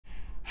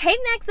Hey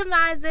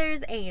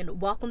Maximizers, and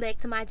welcome back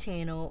to my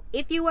channel.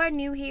 If you are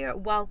new here,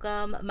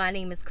 welcome. My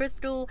name is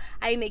Crystal.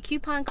 I am a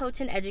coupon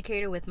coach and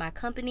educator with my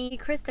company,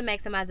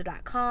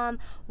 KrysTheMaximizer.com,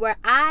 where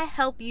I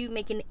help you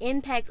make an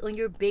impact on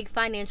your big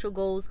financial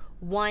goals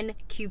one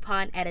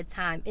coupon at a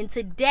time. And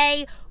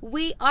today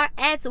we are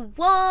at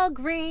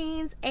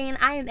Walgreens, and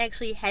I am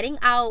actually heading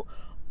out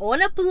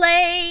on a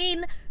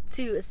plane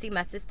to see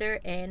my sister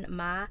and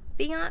my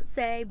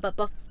fiance. But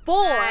before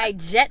I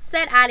jet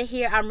set out of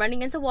here, I'm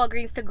running into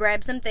Walgreens to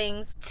grab some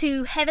things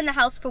to have in the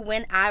house for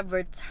when I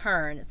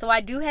return. So I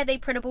do have a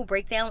printable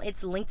breakdown.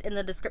 It's linked in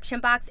the description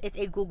box. It's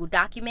a Google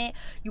document.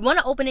 You want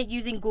to open it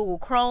using Google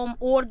Chrome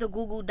or the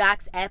Google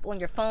Docs app on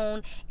your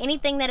phone.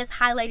 Anything that is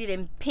highlighted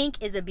in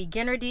pink is a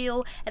beginner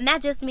deal, and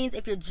that just means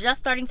if you're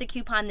just starting to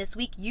coupon this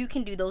week, you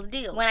can do those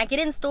deals. When I get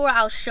in store,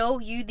 I'll show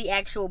you the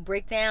actual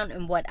breakdown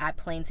and what I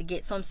plan to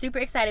get. So I'm super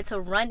excited to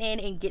run in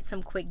and get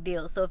some quick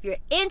deals. So if you're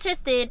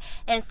interested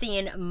in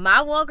seeing my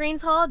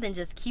Walgreens haul, then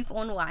just keep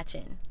on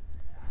watching.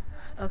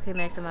 Okay,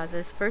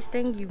 Maximizers, first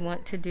thing you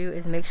want to do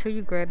is make sure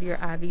you grab your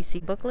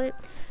IVC booklet.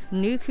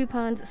 New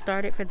coupons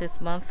started for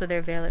this month, so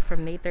they're valid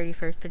from May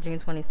 31st to June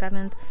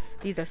 27th.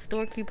 These are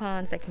store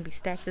coupons that can be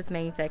stacked with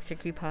manufacturer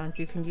coupons.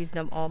 You can use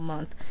them all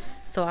month.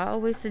 So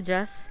I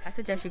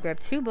suggest you grab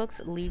 2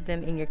 books, leave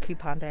them in your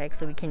coupon bag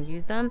so we can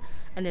use them,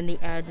 and then the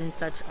ads and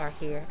such are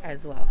here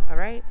as well. All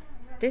right.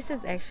 This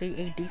is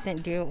actually a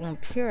decent deal on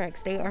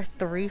Purex. They are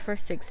 3 for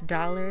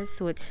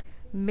 $6, which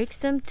makes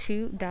them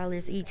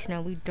 $2 each.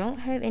 Now, we don't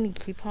have any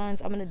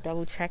coupons. I'm going to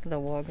double check the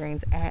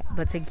Walgreens app.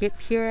 But to get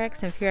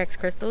Purex and Purex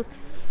crystals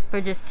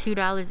for just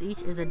 $2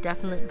 each is a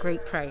definite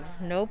great price.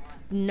 Nope,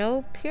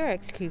 no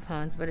Purex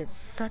coupons, but it's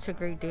such a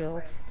great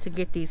deal to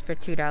get these for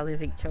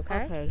 $2 each,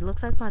 okay? Okay,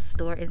 looks like my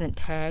store isn't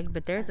tagged,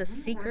 but there's a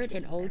Secret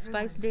and Old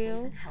Spice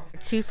deal.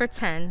 2 for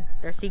 $10.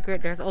 There's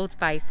Secret, there's Old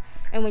Spice.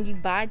 And when you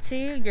buy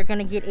 2, you're going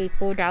to get a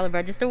 $4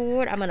 register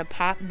reward. I'm going to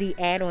pop the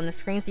ad on the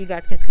screen so you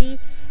guys can see.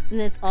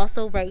 And it's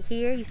also right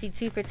here. You see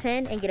 2 for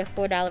 $10 and get a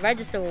 $4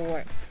 register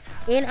reward.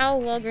 In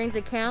our Walgreens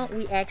account,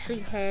 we actually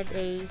have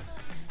a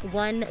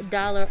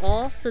 $1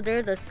 off. So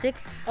there's a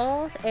 6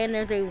 off and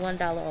there's a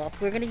 $1 off.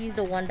 We're going to use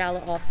the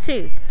 $1 off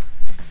too.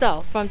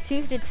 So from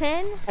 2 to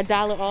 10,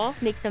 $1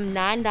 off makes them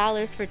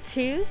 $9 for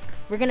 2.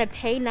 We're going to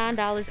pay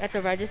 $9 at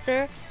the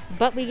register,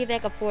 but we give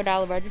back a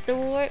 $4 register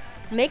reward.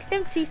 Makes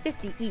them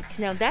 $2.50 each.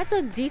 Now that's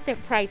a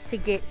decent price to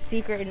get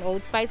Secret and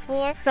Old Spice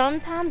for.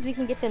 Sometimes we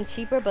can get them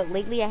cheaper, but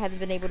lately I haven't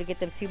been able to get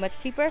them too much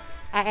cheaper.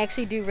 I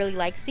actually do really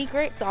like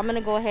Secret, so I'm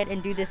gonna go ahead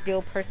and do this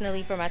deal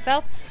personally for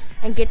myself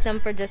and get them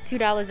for just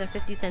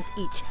 $2.50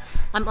 each.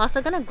 I'm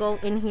also gonna go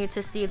in here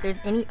to see if there's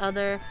any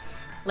other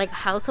like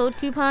household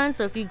coupons.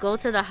 So if you go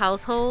to the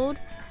household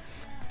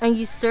and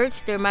you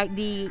search, there might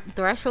be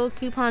threshold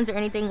coupons or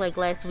anything like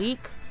last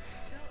week.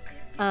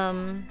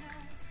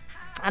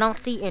 I don't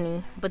see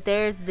any, but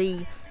there's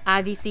the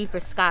IVC for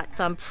Scott.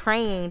 So I'm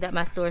praying that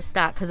my store is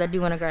stocked because I do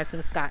want to grab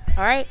some Scotts.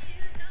 All right.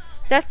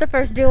 That's the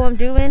first deal I'm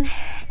doing.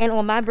 And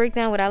on my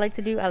breakdown, what I like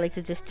to do, I like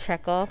to just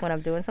check off when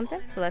I'm doing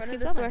something. So let's keep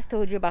going. I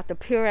told you about the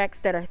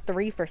Purex that are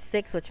 3 for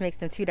 $6, which makes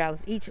them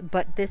 $2 each.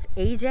 But this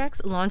Ajax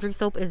laundry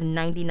soap is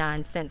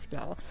 99 cents,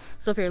 y'all.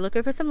 So if you're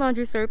looking for some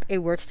laundry soap, it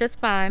works just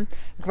fine.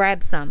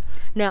 Grab some.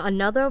 Now,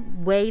 another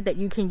way that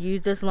you can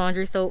use this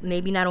laundry soap,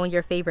 maybe not on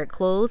your favorite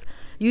clothes,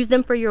 use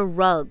them for your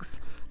rugs.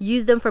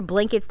 Use them for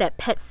blankets that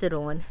pets sit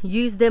on.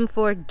 Use them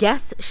for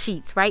guest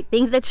sheets, right?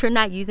 Things that you're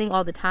not using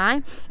all the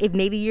time. If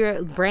maybe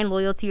you're brand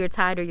loyal to your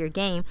Tide or your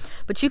Game.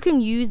 But you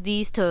can use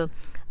these to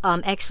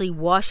actually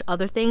wash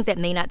other things that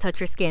may not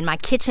touch your skin. My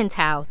kitchen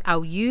towels.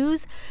 I'll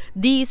use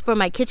these for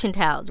my kitchen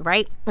towels,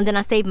 right? And then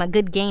I save my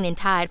Good Gain and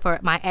Tide for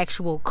my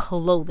actual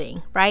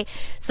clothing, right?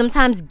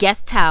 Sometimes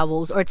guest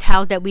towels or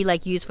towels that we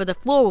like use for the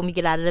floor when we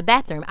get out of the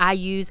bathroom. I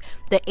use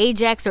the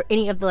Ajax or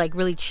any of the like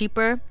really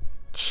cheaper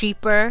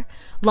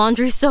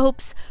laundry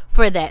soaps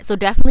for that. So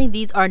definitely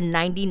these are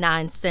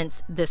 99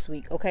 cents this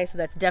week. Okay, so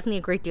that's definitely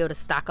a great deal to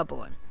stock up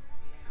on.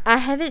 I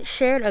haven't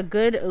shared a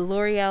good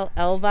L'Oreal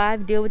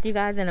Elvive deal with you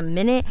guys in a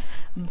minute,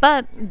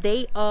 but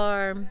they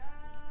are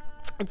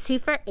 2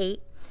 for $8.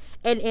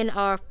 And in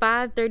our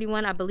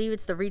 531, I believe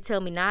it's the Retail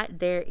Me Not,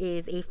 there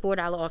is a $4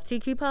 off 2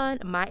 coupon.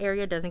 My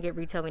area doesn't get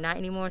Retail Me Not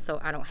anymore, so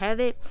I don't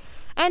have it.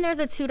 And there's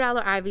a $2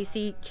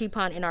 IVC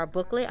coupon in our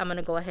booklet. I'm going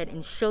to go ahead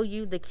and show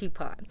you the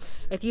coupon.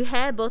 If you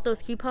have both those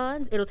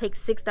coupons, it'll take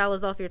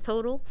 $6 off your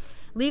total,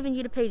 leaving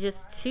you to pay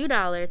just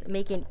 $2,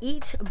 making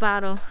each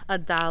bottle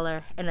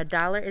 $1. And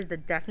 $1 is the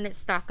definite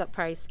stock up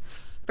price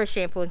for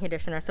shampoo and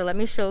conditioner. So let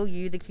me show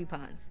you the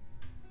coupons.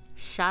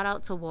 Shout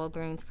out to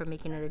Walgreens for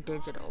making it a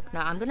digital.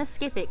 Now I'm going to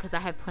skip it because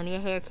I have plenty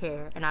of hair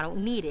care and I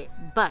don't need it.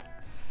 But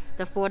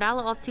the $4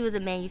 off 2 is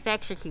a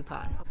manufacturer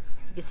coupon.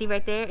 You can see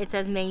right there, it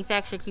says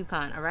manufacturer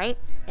coupon, all right?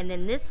 And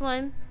then this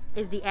one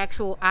is the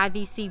actual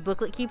IVC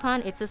booklet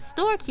coupon. It's a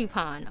store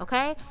coupon,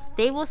 okay?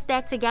 They will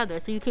stack together,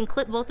 so you can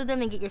clip both of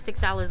them and get your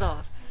 $6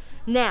 off.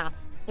 Now,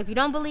 if you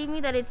don't believe me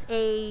that it's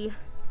a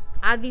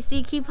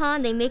IVC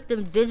coupon, they make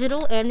them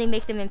digital and they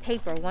make them in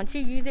paper. Once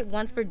you use it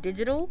once for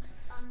digital,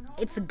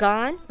 It's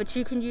gone, but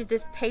you can use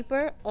this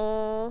paper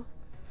all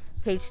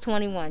page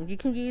 21. You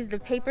can use the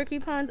paper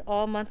coupons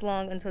all month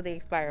long until they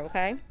expire,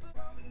 okay?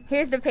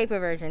 Here's the paper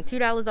version,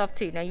 $2 off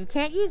 2. Now you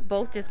can't use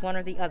both, just one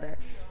or the other.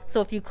 So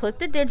if you click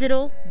the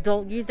digital,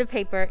 don't use the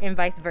paper, and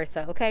vice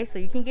versa, okay? So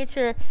you can get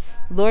your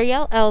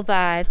L'Oreal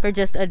Elvive for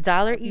just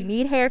 $1. You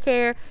need hair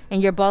care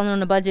and you're balling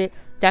on a budget,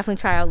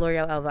 definitely try out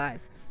L'Oreal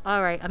Elvive.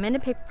 All right, I'm in the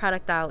paper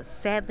product aisle.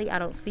 Sadly, I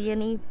don't see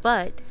any,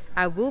 but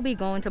I will be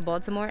going to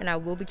Baltimore and I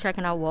will be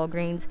checking out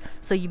Walgreens.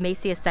 So you may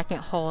see a second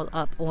haul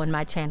up on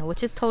my channel,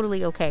 which is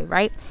totally okay,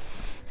 right?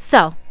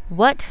 So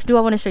what do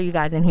I want to show you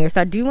guys in here?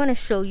 So I do want to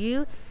show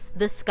you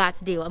the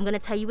Scott's deal. I'm going to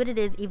tell you what it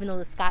is, even though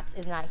the Scott's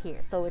is not here.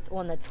 So it's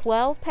on the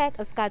 12-pack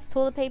of Scott's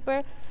toilet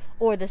paper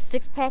or the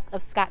 6-pack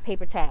of Scott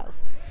paper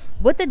towels.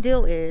 What the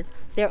deal is,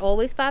 they're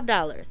always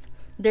 $5.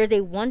 There's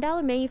a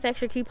 $1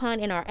 manufacturer coupon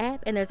in our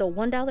app, and there's a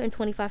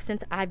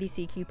 $1.25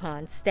 IVC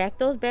coupon. Stack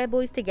those bad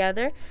boys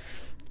together.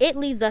 It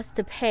leaves us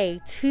to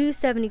pay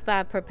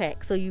 $2.75 per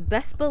pack. So you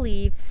best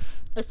believe,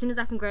 as soon as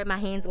I can grab my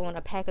hands on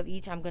a pack of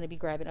each, I'm going to be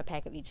grabbing a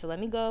pack of each. So let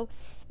me go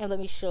and let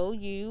me show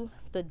you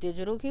the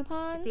digital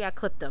coupons. See, I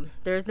clipped them.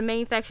 There's the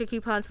manufacturer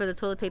coupons for the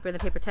toilet paper and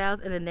the paper towels,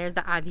 and then there's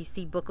the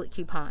IVC booklet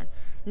coupon.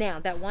 Now,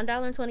 that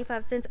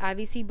 $1.25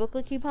 IVC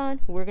booklet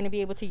coupon, we're going to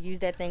be able to use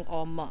that thing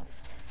all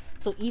month.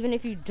 So even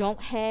if you don't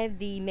have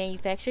the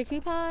manufacturer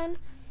coupon,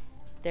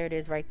 there it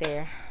is right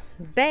there.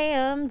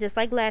 Bam! Just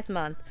like last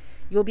month,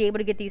 you'll be able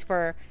to get these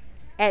for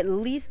at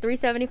least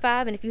 $3.75,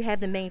 and if you have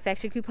the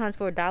manufacturer coupons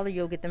for $1,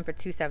 you'll get them for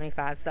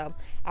 $2.75. So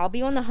I'll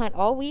be on the hunt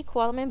all week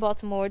while I'm in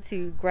Baltimore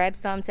to grab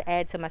some to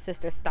add to my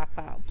sister's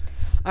stockpile.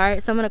 All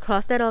right, so I'm going to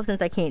cross that off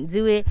since I can't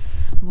do it.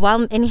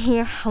 While I'm in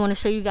here, I want to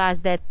show you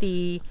guys that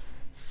the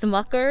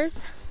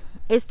Smuckers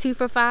is 2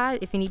 for $5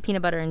 if you need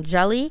peanut butter and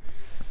jelly.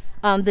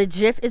 The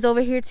Jif is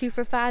over here 2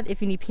 for $5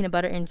 if you need peanut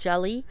butter and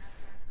jelly.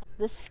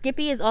 The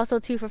Skippy is also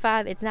 2 for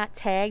 $5. It's not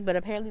tagged, but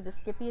apparently the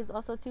Skippy is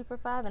also 2 for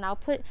 $5. And I'll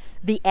put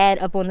the ad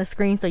up on the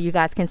screen so you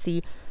guys can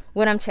see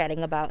what I'm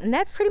chatting about. And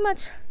that's pretty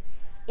much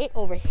it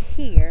over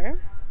here.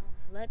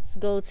 Let's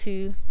go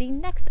to the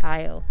next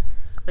aisle.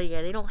 But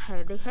yeah,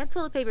 they have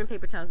toilet paper and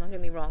paper towels, don't get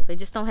me wrong. They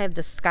just don't have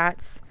the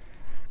Scott's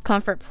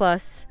Comfort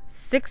Plus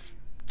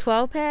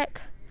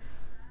 12-pack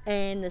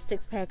and the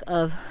 6-pack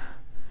of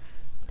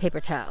paper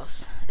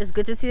towels. It's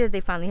good to see that they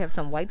finally have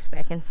some wipes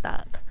back in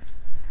stock.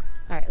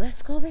 All right,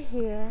 let's go over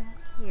here.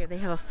 Here they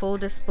have a full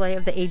display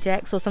of the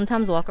Ajax. So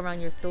sometimes walk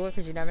around your store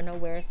because you never know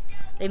where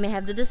they may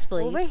have the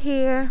display. Over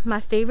here,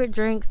 my favorite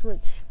drinks,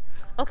 which,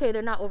 okay,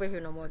 they're not over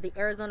here no more. The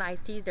Arizona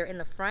iced teas, they're in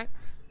the front.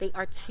 They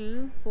are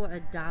 2 for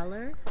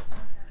 $1.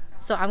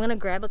 So I'm gonna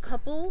grab a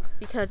couple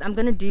because I'm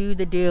gonna do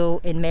the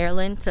deal in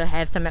Maryland to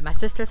have some at my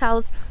sister's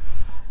house.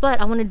 But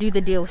I want to do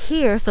the deal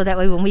here so that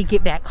way when we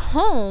get back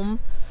home,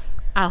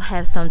 I'll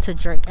have some to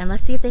drink. And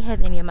let's see if they have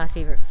any of my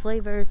favorite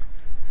flavors.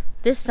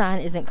 This sign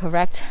isn't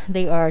correct.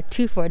 They are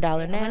 2 for $1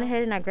 now. I went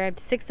ahead and I grabbed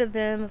 6 of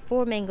them,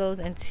 4 mangoes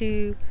and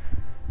 2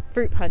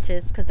 fruit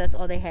punches because that's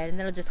all they had. And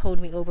that'll just hold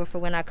me over for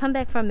when I come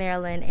back from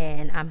Maryland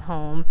and I'm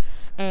home.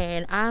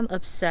 And I'm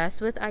obsessed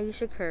with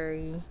Aisha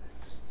Curry.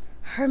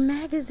 Her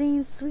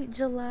magazine, Sweet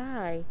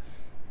July.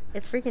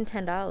 It's freaking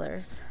 $10.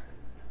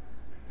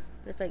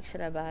 But it's like,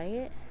 should I buy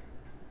it?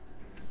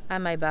 I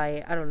might buy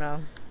it. I don't know.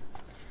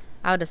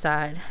 I'll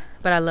decide.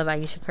 But I love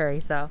Aisha Curry,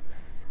 so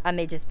I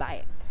may just buy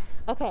it.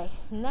 Okay,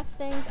 next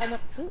thing I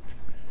want to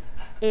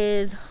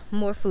is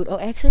more food. Oh,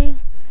 actually,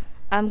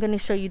 I'm going to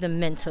show you the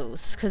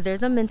Mentos because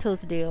there's a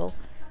Mentos deal.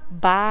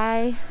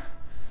 Buy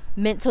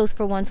Mentos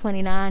for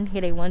 $1.29,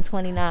 get a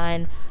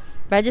 $1.29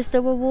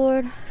 register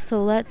reward.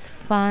 So let's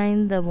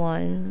find the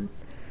ones.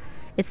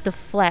 It's the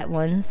flat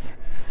ones.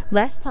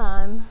 Last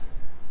time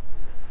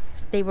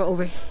they were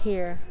over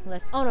here.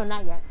 Oh no,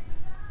 not yet.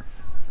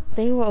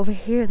 They were over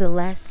here the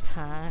last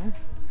time.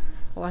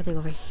 Or are they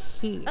over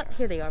here? Oh,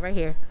 here they are, right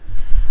here.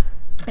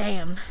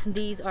 Bam.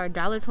 These are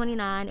 $1.29,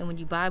 and when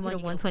you buy one, a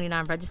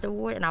 $1.29 register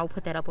reward, and I'll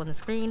put that up on the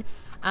screen.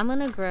 I'm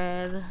gonna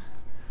grab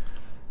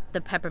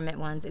the peppermint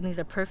ones, and these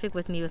are perfect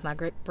with me with my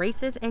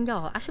braces. And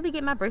y'all, I should be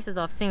getting my braces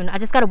off soon. I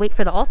just gotta wait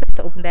for the office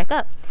to open back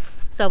up.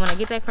 So when I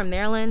get back from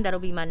Maryland, that'll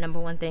be my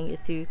 #1 thing,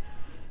 is to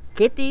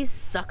get these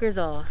suckers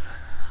off.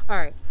 All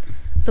right,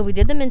 so we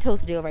did the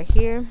Mentos deal right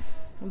here.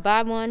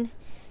 Buy one,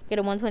 get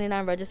a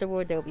 $1.29 register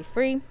reward. They'll be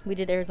free. We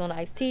did Arizona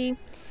iced tea.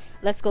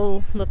 Let's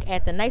go look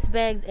at the nice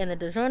bags and the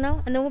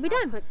DiGiorno, and then we'll be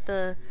done. Put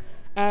the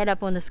ad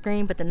up on the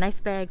screen, but the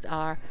nice bags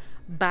are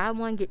buy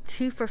one, get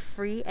 2 for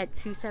free at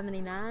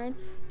 $2.79.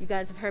 You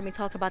guys have heard me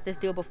talk about this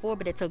deal before,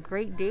 but it's a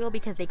great deal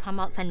because they come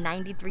out to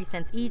 93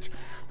 cents each,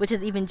 which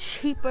is even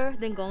cheaper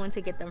than going to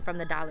get them from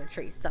the Dollar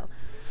Tree. So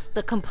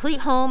the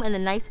complete home and the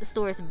nice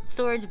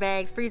storage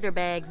bags, freezer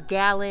bags,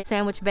 gallon,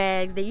 sandwich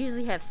bags, they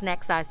usually have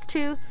snack size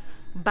too.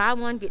 Buy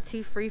one, get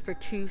 2 free for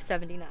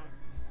 $2.79.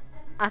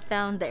 I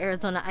found the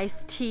Arizona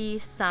iced tea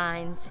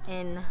signs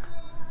in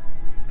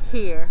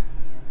here.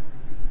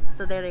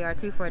 So there they are,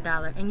 2 for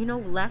 $1. And you know,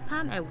 last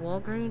time at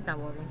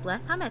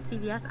last time at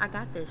CVS, I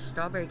got this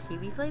strawberry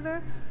kiwi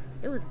flavor.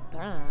 It was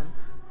bomb.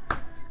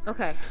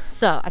 Okay,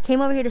 so I came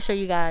over here to show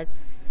you guys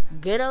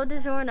good old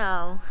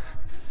DiGiorno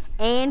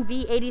and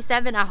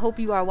V87. I hope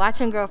you are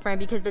watching, girlfriend,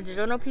 because the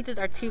DiGiorno pizzas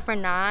are 2 for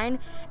 $9.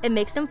 It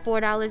makes them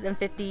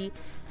 $4.50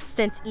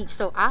 each.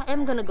 So I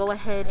am gonna go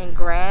ahead and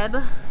grab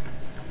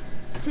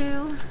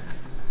 2.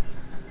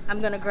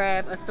 I'm gonna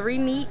grab a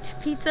 3-meat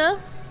pizza,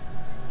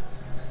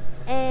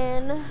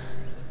 and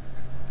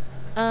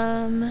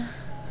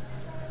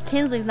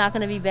Kinsley's not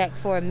gonna be back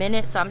for a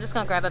minute, so I'm just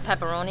gonna grab a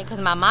pepperoni because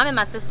my mom and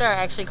my sister are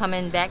actually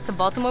coming back to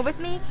Baltimore with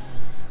me.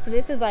 So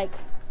this is like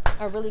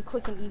a really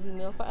quick and easy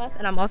meal for us.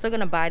 And I'm also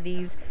gonna buy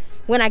these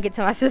when I get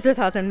to my sister's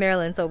house in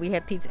Maryland, so we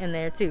have pizza in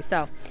there too.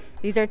 So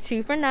these are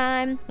 2 for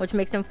 $9, which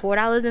makes them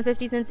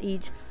 $4.50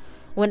 each.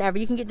 Whenever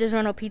you can get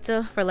DiGiorno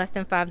pizza for less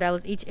than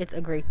 $5 each, it's a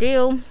great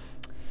deal.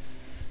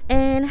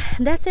 And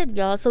that's it,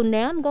 y'all. So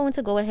now I'm going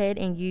to go ahead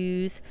and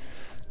use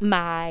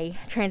my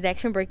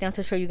transaction breakdown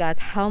to show you guys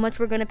how much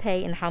we're gonna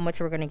pay and how much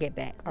we're gonna get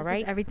back. All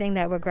right, everything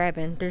that we're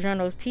grabbing: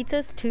 DiGiorno's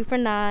pizzas 2 for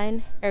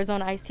 $9,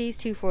 Arizona iced teas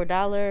 2 for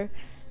 $1,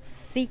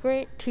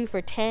 Secret 2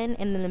 for $10,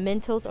 and then the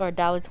Mentos are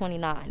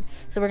 $1.29.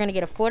 So we're gonna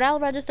get a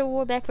 $4 register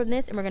reward back from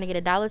this, and we're gonna get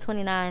a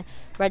 $1.29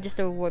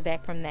 register reward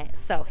back from that.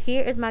 So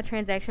here is my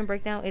transaction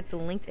breakdown. It's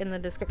linked in the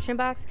description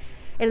box.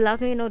 It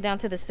allows me to know down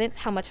to the cents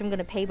how much I'm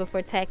gonna pay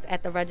before tax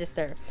at the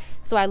register.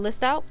 So I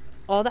list out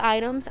all the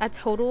items, I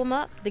total them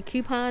up. The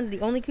coupons, the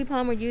only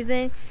coupon we're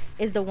using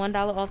is the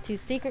 $1 off 2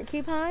 Secret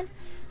coupon.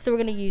 So we're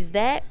gonna use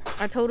that.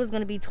 Our total is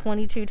gonna be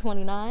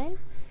 $22.29.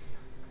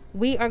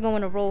 We are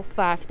going to roll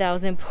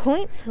 5,000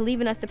 points,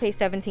 leaving us to pay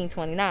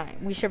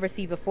 $17.29. We should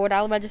receive a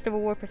 $4 register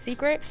reward for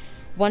Secret,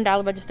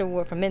 $1 register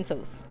reward for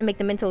Mentos. Make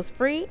the Mentos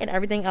free, and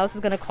everything else is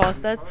going to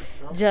cost us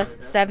just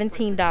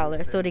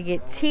 $17. So to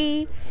get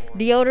tea,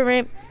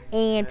 deodorant,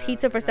 and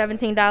pizza for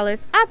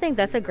 $17, I think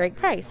that's a great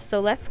price. So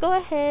let's go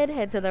ahead,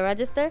 head to the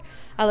register.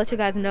 I'll let you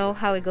guys know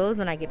how it goes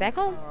when I get back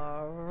home.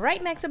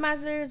 Right,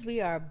 maximizers,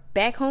 we are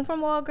back home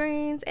from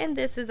Walgreens, and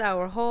this is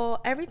our haul.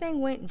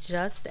 Everything went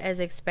just as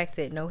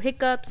expected. No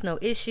hiccups, no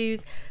issues.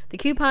 The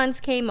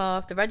coupons came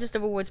off, the register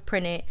rewards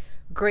printed.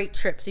 Great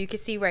trip. So you can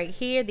see right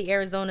here, the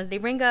Arizonas, they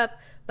ring up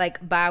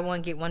like buy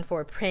one get one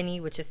for a penny,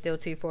 which is still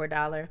 2 for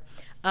 $1.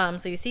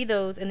 So you see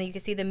those, and then you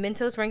can see the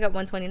Mentos ring up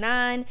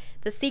 $1.29,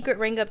 the Secret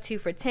ring up 2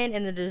 for $10,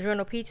 and the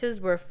DiGiorno pizzas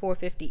were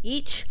 $4.50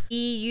 each. We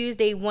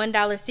used a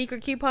 $1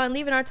 Secret coupon,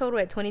 leaving our total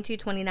at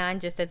 $22.29,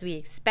 just as we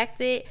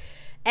expected.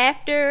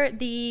 After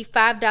the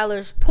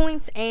 $5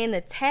 points and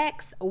the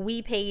tax,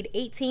 we paid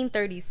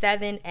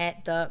 $18.37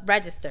 at the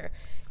register.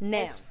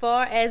 Now, as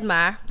far as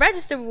my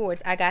register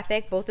rewards, I got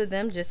back both of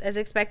them just as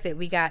expected.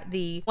 We got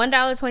the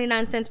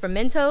 $1.29 for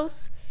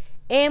Mentos,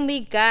 and we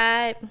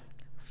got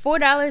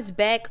 $4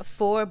 back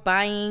for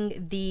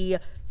buying the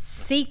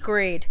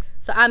Secret.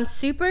 So I'm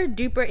super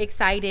duper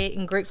excited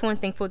and grateful and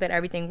thankful that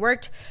everything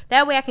worked.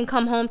 That way I can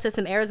come home to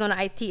some Arizona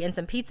iced tea and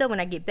some pizza when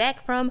I get back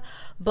from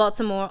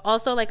Baltimore.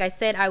 Also, like I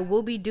said, I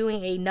will be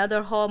doing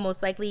another haul,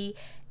 most likely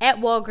at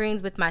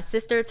Walgreens with my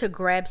sister, to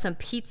grab some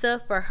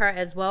pizza for her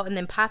as well, and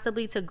then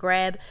possibly to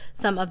grab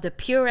some of the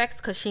Purex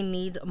because she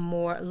needs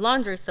more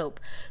laundry soap.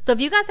 So if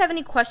you guys have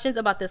any questions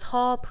about this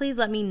haul, please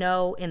let me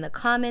know in the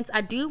comments.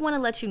 I do want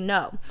to let you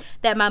know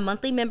that my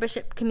monthly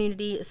membership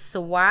community,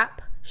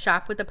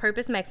 Shop with a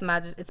Purpose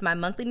Maximizers, it's my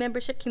monthly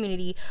membership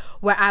community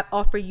where I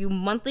offer you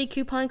monthly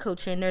coupon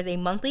coaching. There's a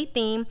monthly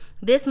theme.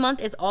 This month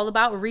is all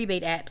about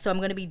rebate apps, so I'm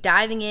going to be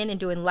diving in and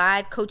doing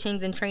live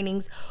coachings and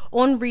trainings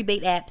on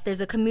rebate apps.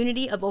 There's a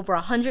community of over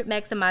 100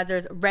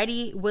 maximizers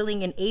ready,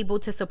 willing, and able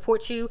to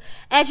support you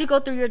as you go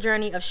through your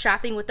journey of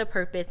shopping with a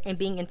purpose and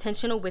being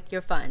intentional with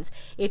your funds.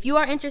 If you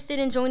are interested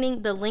in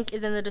joining, the link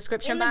is in the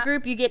description box. In the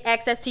group, you get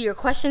access to your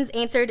questions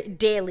answered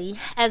daily,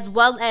 as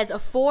well as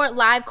 4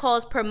 live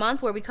calls per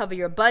month where we cover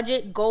your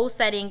budget, goal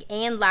setting,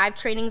 and live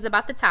trainings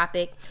about the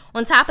topic.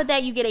 On top of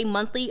that, you get a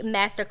monthly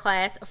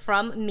masterclass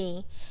from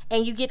me,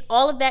 and you get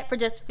all of that for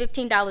just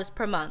 $15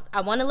 per month.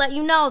 I want to let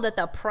you know that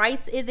the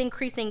price is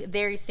increasing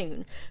very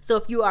soon. So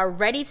if you are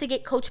ready to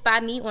get coached by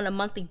me on a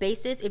monthly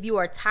basis, if you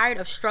are tired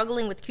of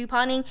struggling with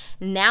couponing,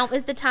 now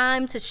is the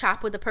time to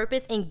shop with a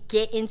purpose and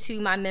get into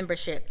my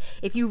membership.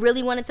 If you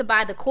really wanted to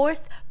buy the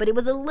course, but it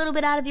was a little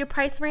bit out of your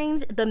price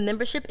range, the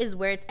membership is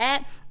where it's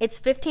at. It's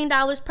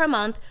 $15 per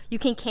month. You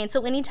can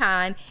cancel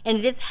anytime, and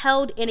it is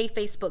held in a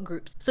Facebook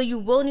group. So you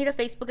will need a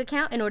Facebook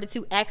account in order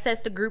to access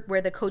the group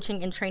where the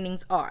coaching and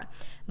trainings are.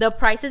 The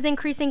price is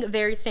increasing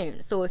very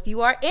soon. So if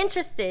you are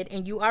interested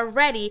and you are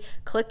ready,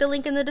 click the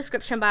link in the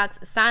description box,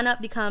 sign up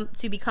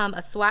to become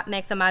a SWAP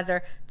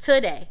Maximizer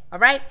today. All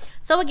right.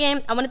 So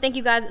again, I want to thank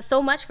you guys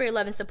so much for your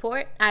love and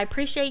support. I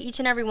appreciate each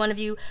and every one of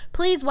you.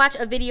 Please watch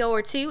a video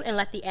or two and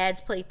let the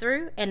ads play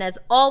through. And as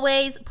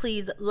always,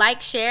 please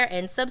like, share,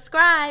 and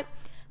subscribe.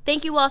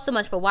 Thank you all so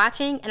much for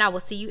watching, and I will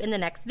see you in the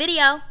next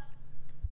video.